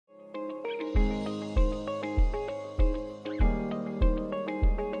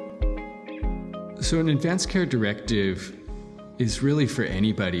So an advanced care directive is really for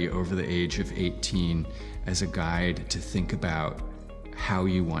anybody over the age of 18 as a guide to think about how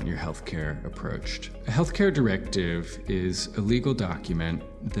you want your healthcare approached. A healthcare directive is a legal document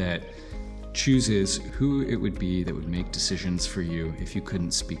that chooses who it would be that would make decisions for you if you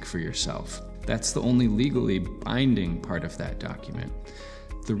couldn't speak for yourself. That's the only legally binding part of that document.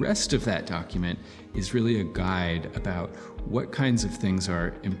 The rest of that document is really a guide about what kinds of things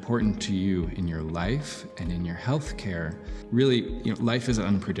are important to you in your life and in your health care. Really, life is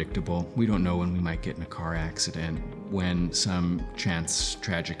unpredictable. We don't know when we might get in a car accident, when some chance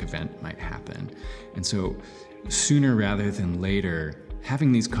tragic event might happen. And so sooner rather than later,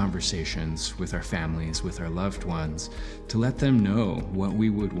 having these conversations with our families, with our loved ones, to let them know what we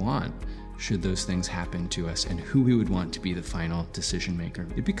would want should those things happen to us and who we would want to be the final decision maker.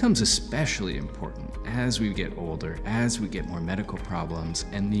 It becomes especially important as we get older, as we get more medical problems,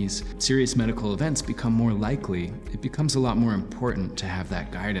 and these serious medical events become more likely. It becomes a lot more important to have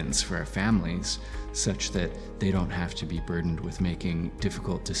that guidance for our families such that they don't have to be burdened with making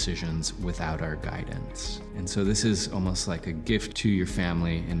difficult decisions without our guidance. And so this is almost like a gift to your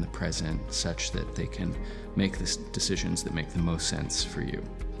family in the present such that they can make the decisions that make the most sense for you.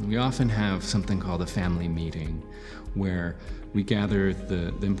 We often have something called a family meeting where we gather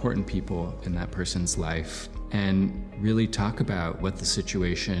the important people in that person's life and really talk about what the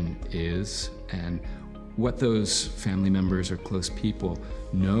situation is and what those family members or close people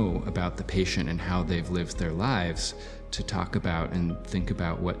know about the patient and how they've lived their lives, to talk about and think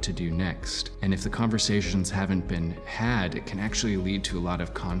about what to do next. And if the conversations haven't been had, it can actually lead to a lot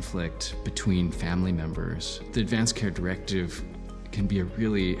of conflict between family members. The Advanced Care Directive can be a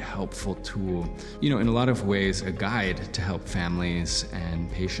really helpful tool. In a lot of ways, a guide to help families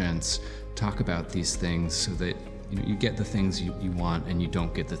and patients talk about these things so that you get the things you want and you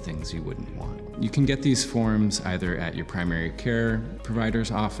don't get the things you wouldn't want. You can get these forms either at your primary care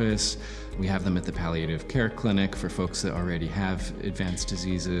provider's office. We have them at the palliative care clinic for folks that already have advanced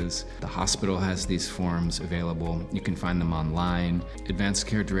diseases. The hospital has these forms available. You can find them online. Advanced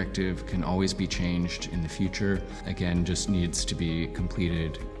Care Directive can always be changed in the future. Again, just needs to be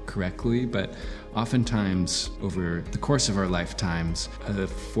completed correctly, but oftentimes over the course of our lifetimes, a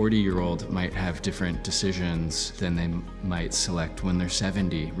 40-year-old might have different decisions than they might select when they're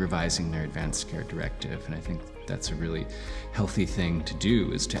 70 revising their Advanced Care Directive. And I think that's a really healthy thing to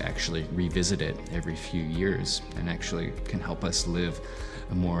do, is to actually revisit it every few years, and actually can help us live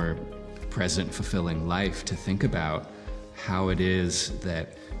a more present, fulfilling life, to think about how it is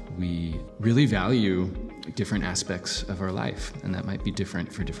that we really value different aspects of our life, and that might be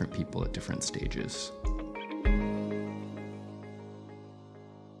different for different people at different stages.